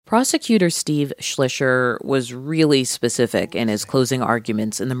Prosecutor Steve Schlischer was really specific in his closing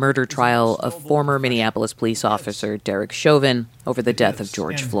arguments in the murder trial of former Minneapolis police officer Derek Chauvin over the death of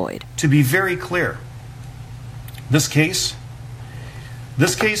George Floyd. To be very clear, this case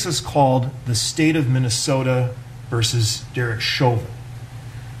is called the State of Minnesota versus Derek Chauvin.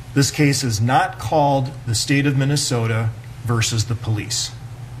 This case is not called the State of Minnesota versus the police.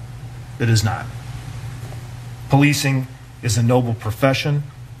 It is not. Policing is a noble profession,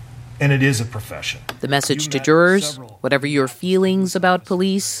 and it is a profession. The message to jurors: whatever your feelings about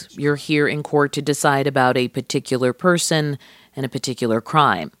police, you're here in court to decide about a particular person and a particular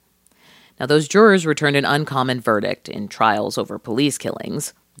crime. Now, those jurors returned an uncommon verdict in trials over police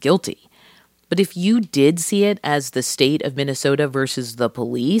killings: guilty. But if you did see it as the state of Minnesota versus the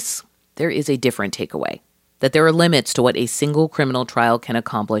police, there is a different takeaway. That there are limits to what a single criminal trial can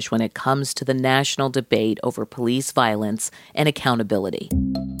accomplish when it comes to the national debate over police violence and accountability.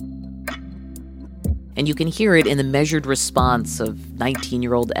 And you can hear it in the measured response of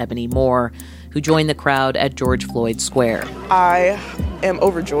 19-year-old Ebony Moore, who joined the crowd at George Floyd Square. I am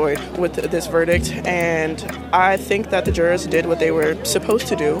overjoyed with this verdict, and I think that the jurors did what they were supposed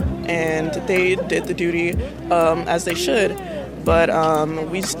to do, and they did the duty as they should, but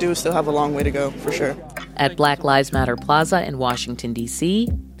we do still have a long way to go, for sure. At Black Lives Matter Plaza in Washington, D.C.,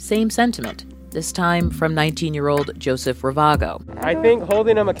 same sentiment, this time from 19-year-old Joseph Ravago. I think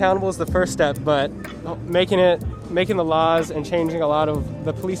holding them accountable is the first step, but making the laws and changing a lot of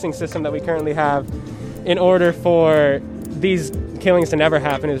the policing system that we currently have in order for these killings to never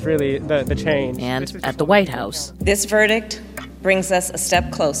happen is really the change. And at the White House. This verdict brings us a step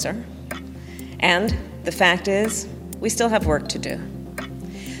closer, and the fact is, we still have work to do.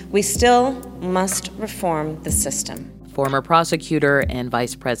 We still must reform the system. Former prosecutor and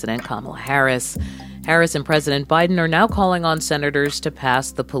Vice President Kamala Harris. Harris and President Biden are now calling on senators to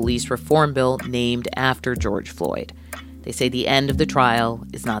pass the police reform bill named after George Floyd. They say the end of the trial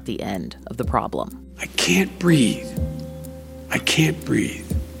is not the end of the problem. I can't breathe. I can't breathe.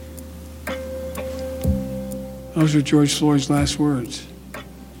 Those are George Floyd's last words.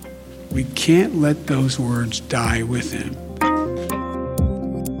 We can't let those words die with him.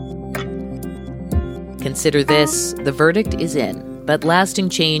 Consider this: the verdict is in, but lasting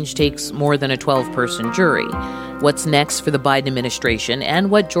change takes more than a 12-person jury. What's next for the Biden administration,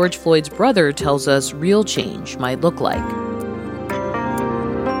 and what George Floyd's brother tells us real change might look like.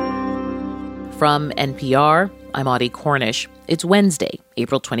 From NPR, I'm Audie Cornish. It's Wednesday,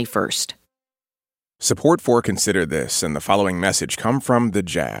 April 21st. Support for Consider This and the following message come from The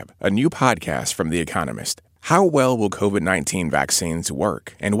Jab, a new podcast from The Economist. How well will COVID-19 vaccines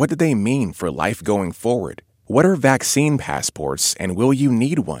work, and what do they mean for life going forward? What are vaccine passports, and will you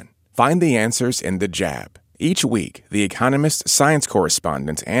need one? Find the answers in The Jab. Each week, The Economist science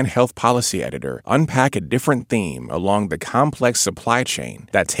correspondent and health policy editor unpack a different theme along the complex supply chain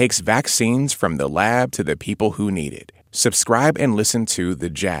that takes vaccines from the lab to the people who need it. Subscribe and listen to The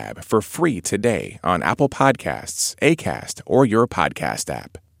Jab for free today on Apple Podcasts, Acast, or your podcast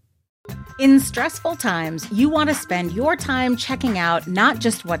app. In stressful times, you want to spend your time checking out not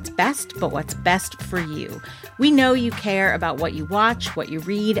just what's best, but what's best for you. We know you care about what you watch, what you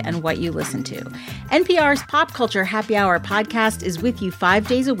read, and what you listen to. NPR's Pop Culture Happy Hour podcast is with you 5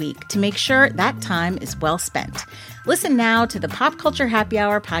 days a week to make sure that time is well spent. Listen now to the Pop Culture Happy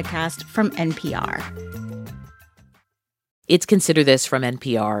Hour podcast from NPR. It's Consider This from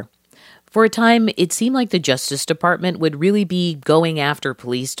NPR. For a time, it seemed like the Justice Department would really be going after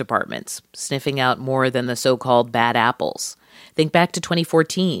police departments, sniffing out more than the so-called bad apples. Think back to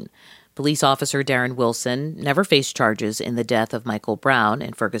 2014. Police officer Darren Wilson never faced charges in the death of Michael Brown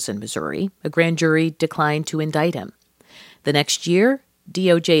in Ferguson, Missouri. A grand jury declined to indict him. The next year,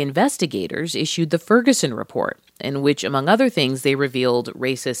 DOJ investigators issued the Ferguson report, in which, among other things, they revealed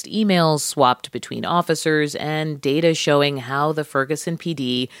racist emails swapped between officers and data showing how the Ferguson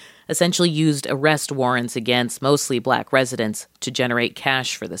PD essentially used arrest warrants against mostly black residents to generate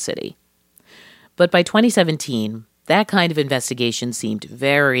cash for the city. But by 2017, that kind of investigation seemed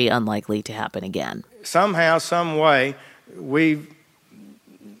very unlikely to happen again. Somehow, some way, we've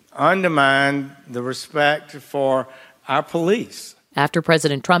undermined the respect for our police. After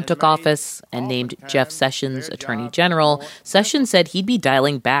President Trump took office and named Jeff Sessions Attorney General, Sessions said he'd be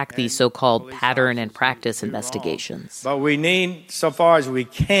dialing back these so-called pattern and practice investigations. But we need, so far as we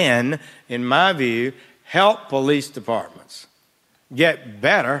can, in my view, help police departments get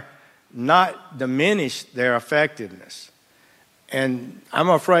better, not diminish their effectiveness. And I'm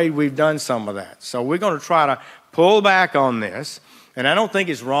afraid we've done some of that. So we're going to try to pull back on this And I don't think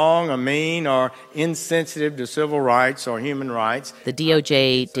it's wrong or mean or insensitive to civil rights or human rights. The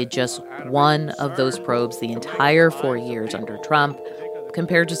DOJ did just one of those probes the entire 4 years under Trump,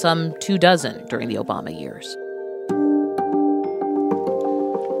 compared to some 24 during the Obama years.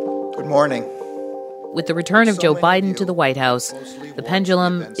 Good morning. With the return of Joe Biden to the White House, the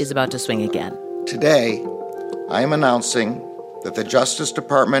pendulum is about to swing again. Today, I am announcing that the Justice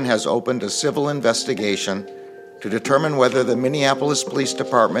Department has opened a civil investigation to determine whether the Minneapolis Police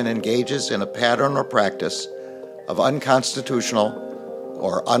Department engages in a pattern or practice of unconstitutional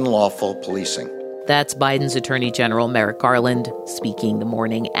or unlawful policing. That's Biden's Attorney General Merrick Garland speaking the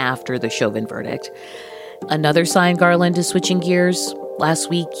morning after the Chauvin verdict. Another sign Garland is switching gears.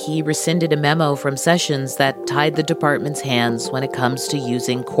 Last week, he rescinded a memo from Sessions that tied the department's hands when it comes to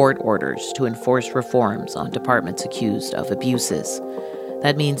using court orders to enforce reforms on departments accused of abuses.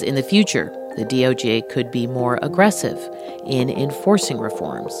 That means in the future, the DOJ could be more aggressive in enforcing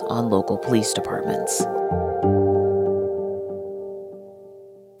reforms on local police departments.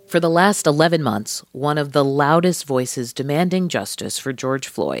 For the last 11 months, one of the loudest voices demanding justice for George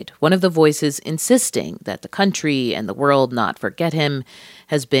Floyd, one of the voices insisting that the country and the world not forget him,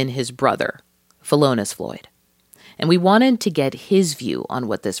 has been his brother, Philonise Floyd. And we wanted to get his view on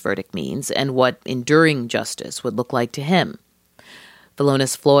what this verdict means and what enduring justice would look like to him.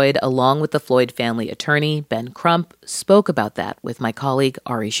 Philonise Floyd, along with the Floyd family attorney, Ben Crump, spoke about that with my colleague,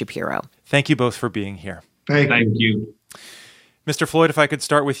 Ari Shapiro. Thank you both for being here. Thank you. Mr. Floyd, if I could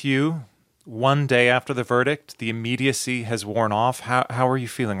start with you. One day after the verdict, the immediacy has worn off. How are you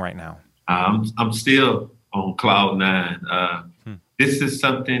feeling right now? I'm still on cloud nine. This is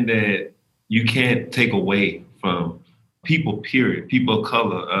something that you can't take away from people, period, people of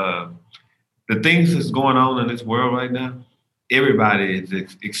color. The things that's going on in this world right now, everybody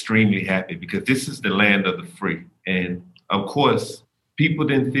is extremely happy because this is the land of the free. And of course, people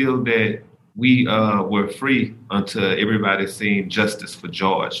didn't feel that we were free until everybody seen justice for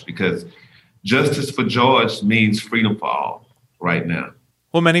George, because justice for George means freedom for all right now.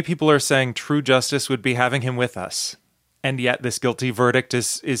 Well, many people are saying true justice would be having him with us. And yet this guilty verdict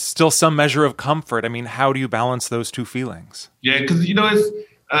is still some measure of comfort. I mean, how do you balance those two feelings? Yeah, because, it's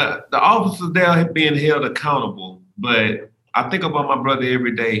the officers there being held accountable, but I think about my brother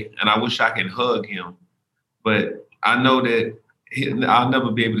every day, and I wish I could hug him, but I know that I'll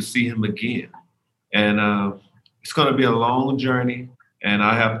never be able to see him again. And it's going to be a long journey, and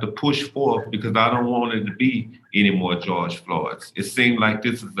I have to push forth because I don't want it to be any more George Floyds. It seems like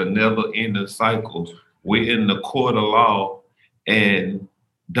this is a never-ending cycle. We're in the court of law, and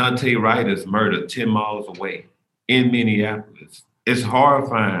Dante Wright is murdered 10 miles away in Minneapolis. It's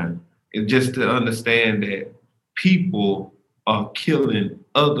horrifying just to understand that people are killing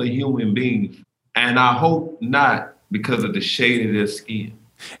other human beings. And I hope not because of the shade of their skin.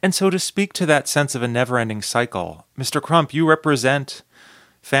 And so to speak to that sense of a never-ending cycle, Mr. Crump, you represent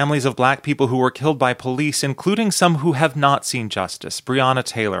families of Black people who were killed by police, including some who have not seen justice, Breonna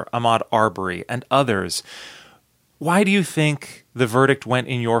Taylor, Ahmaud Arbery, and others. Why do you think the verdict went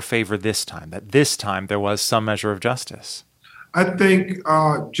in your favor this time, that this time there was some measure of justice? I think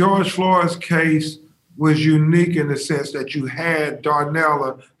George Floyd's case was unique in the sense that you had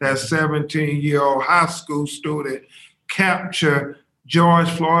Darnella, that 17-year-old high school student, capture George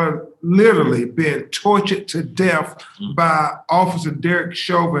Floyd literally being tortured to death by Officer Derek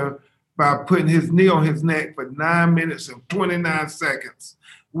Chauvin by putting his knee on his neck for 9 minutes and 29 seconds,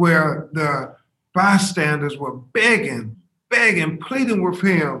 where the bystanders were begging, pleading with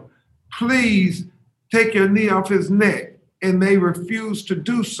him, please take your knee off his neck. And they refused to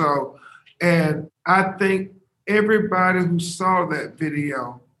do so. And I think everybody who saw that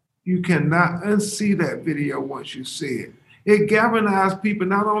video, you cannot unsee that video once you see it. It galvanized people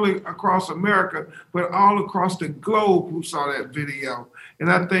not only across America, but all across the globe who saw that video.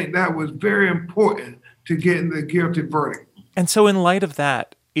 And I think that was very important to getting the guilty verdict. And so in light of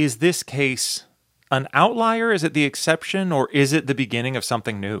that, is this case an outlier? Is it the exception, or is it the beginning of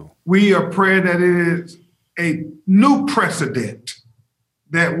something new? We are praying that it is a new precedent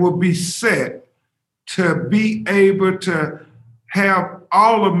that will be set to be able to have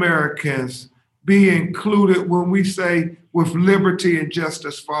all Americans be included when we say with liberty and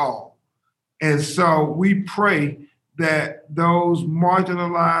justice for all. And so we pray that those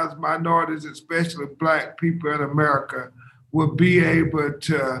marginalized minorities, especially Black people in America, will be able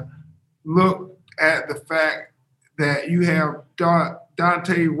to look at the fact that you have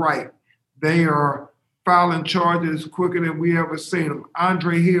Dante Wright. They are filing charges quicker than we ever seen them.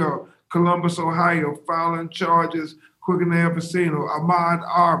 Andre Hill, Columbus, Ohio, filing charges quicker than they ever seen them. Ahmaud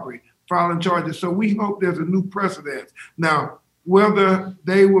Arbery, filing charges. So we hope there's a new precedent. Now, Whether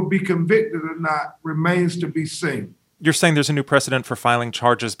they will be convicted or not remains to be seen. You're saying there's a new precedent for filing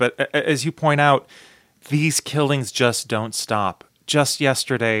charges, but as you point out, these killings just don't stop. Just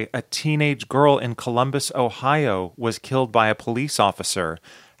yesterday, a teenage girl in Columbus, Ohio, was killed by a police officer.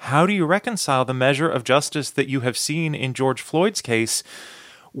 How do you reconcile the measure of justice that you have seen in George Floyd's case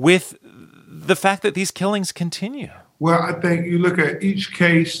with the fact that these killings continue? Well, I think you look at each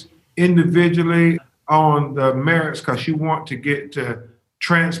case individually on the merits, because you want to get to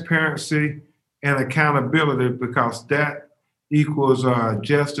transparency and accountability, because that equals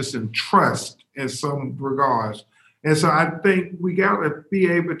justice and trust in some regards. And so I think we got to be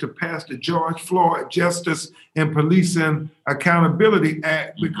able to pass the George Floyd Justice and Policing Accountability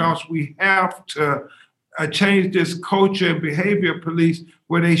Act, because we have to change this culture and behavior of police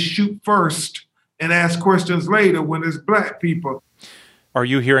where they shoot first and ask questions later when it's Black people. Are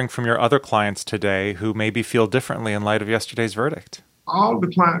you hearing from your other clients today who maybe feel differently in light of yesterday's verdict? All the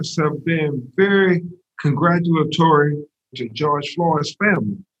clients have been very congratulatory to George Floyd's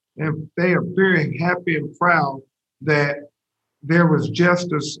family. And they are very happy and proud that there was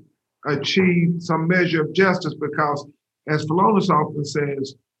justice achieved, some measure of justice, because as Philonis often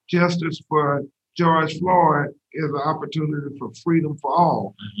says, justice for George Floyd is an opportunity for freedom for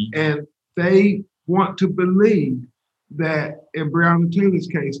all. Mm-hmm. And they want to believe that in Breonna Taylor's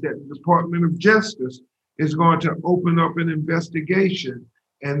case, that the Department of Justice is going to open up an investigation,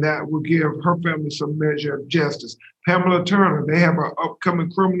 and that will give her family some measure of justice. Pamela Turner, they have an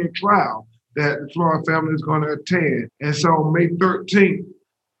upcoming criminal trial that the Floyd family is going to attend. And so on May 13th,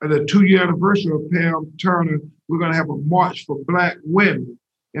 the 2-year anniversary of Pam Turner, we're going to have a march for Black women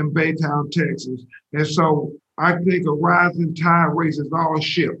in Baytown, Texas. And so I think a rising tide raises all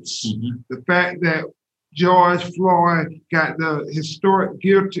ships. Mm-hmm. The fact that George Floyd got the historic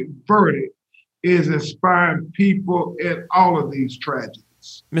guilty verdict is inspiring people in all of these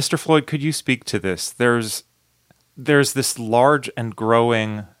tragedies. Mr. Floyd, could you speak to this? There's this large and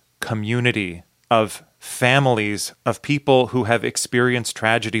growing community of families of people who have experienced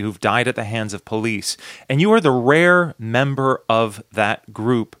tragedy, who've died at the hands of police, and you are the rare member of that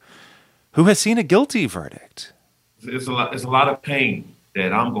group who has seen a guilty verdict. It's a lot of pain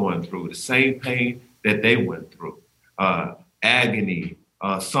that I'm going through, the same pain that they went through, agony.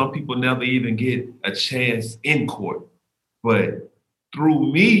 Some people never even get a chance in court, but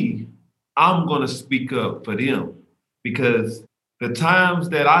through me, I'm going to speak up for them, because the times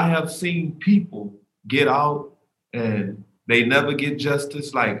that I have seen people get out and they never get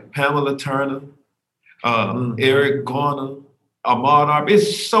justice, like Pamela Turner, Eric Garner, Ahmaud Arbery,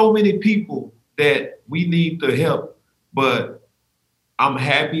 it's so many people that we need to help. But I'm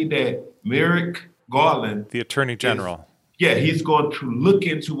happy that Merrick Garland, the Attorney General, he's going to look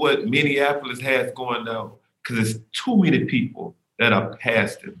into what Minneapolis has going on, because there's too many people that are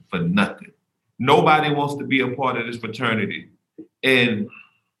past it for nothing. Nobody wants to be a part of this fraternity. And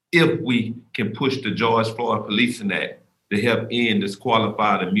if we can push the George Floyd Policing Act to help end this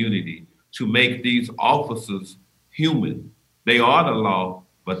qualified immunity, to make these officers human. They are the law,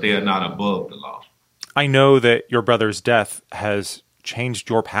 but they are not above the law. I know that your brother's death has changed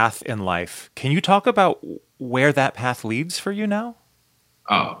your path in life. Can you talk about where that path leads for you now?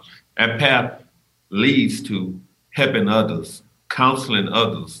 That path leads to helping others, counseling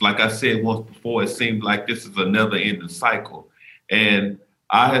others. Like I said once before, it seemed like this is a never-ending cycle. And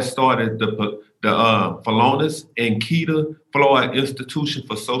I had started the Philonis and Keita Floyd Institution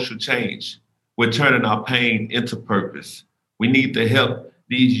for Social Change. We're turning our pain into purpose. We need to help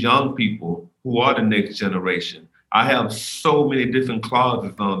these young people who are the next generation. I have so many different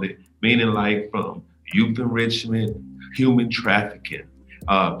clauses on it, meaning like from youth enrichment, human trafficking.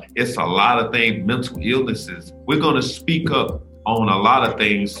 It's a lot of things, mental illnesses. We're going to speak up on a lot of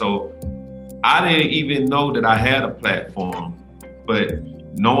things. So I didn't even know that I had a platform, but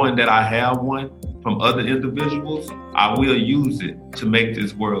knowing that I have one from other individuals, I will use it to make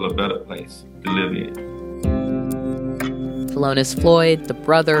this world a better place to live in. Philonis Floyd, the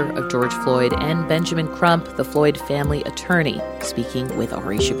brother of George Floyd, and Benjamin Crump, the Floyd family attorney, speaking with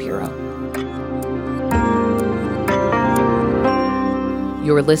Ari Shapiro.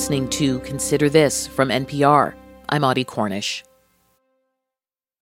 You're listening to Consider This from NPR. I'm Audie Cornish.